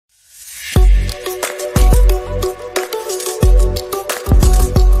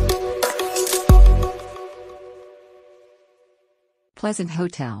Pleasant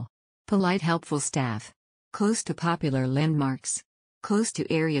hotel. Polite helpful staff. Close to popular landmarks. Close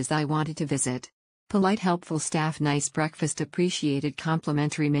to areas I wanted to visit. Polite helpful staff. Nice breakfast. Appreciated.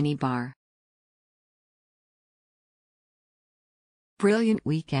 Complimentary mini bar. Brilliant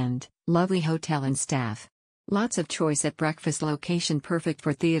weekend. Lovely hotel and staff. Lots of choice at breakfast. Location perfect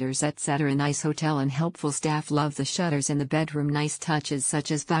for theaters etc. Nice hotel and helpful staff. Love the shutters in the bedroom. Nice touches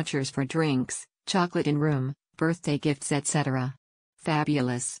such as vouchers for drinks, chocolate in room, birthday gifts etc.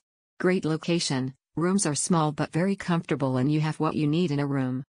 Fabulous. Great location. Rooms are small but very comfortable and you have what you need in a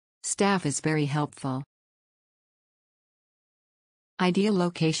room. Staff is very helpful. Ideal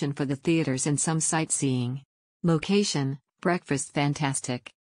location for the theaters and some sightseeing. Location, breakfast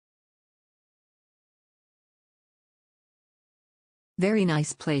fantastic. Very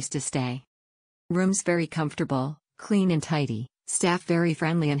nice place to stay. Rooms very comfortable, clean and tidy, staff very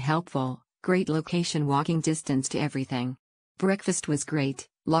friendly and helpful, great location walking distance to everything. Breakfast was great,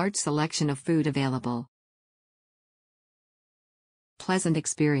 large selection of food available. Pleasant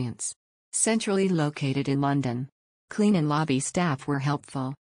experience. Centrally located in London. Clean and lobby staff were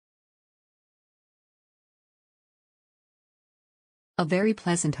helpful. A very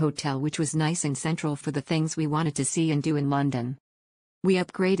pleasant hotel which was nice and central for the things we wanted to see and do in London. We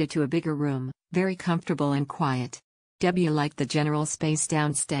upgraded to a bigger room, very comfortable and quiet. W liked the general space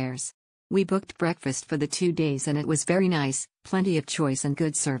downstairs. We booked breakfast for the 2 days and it was very nice, plenty of choice and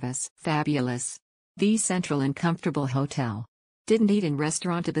good service. Fabulous. The central and comfortable hotel. Didn't eat in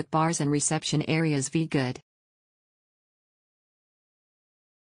restaurant but bars and reception areas v good.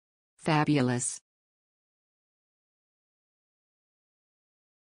 Fabulous.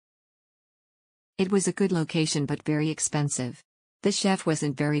 It was a good location but very expensive. The chef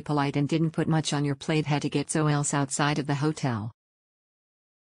wasn't very polite and didn't put much on your plate, had to get so else outside of the hotel.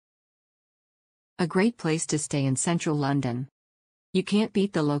 A great place to stay in central London. You can't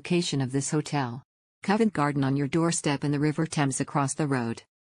beat the location of this hotel. Covent Garden on your doorstep and the River Thames across the road.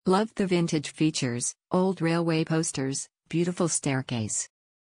 Loved the vintage features, old railway posters, beautiful staircase.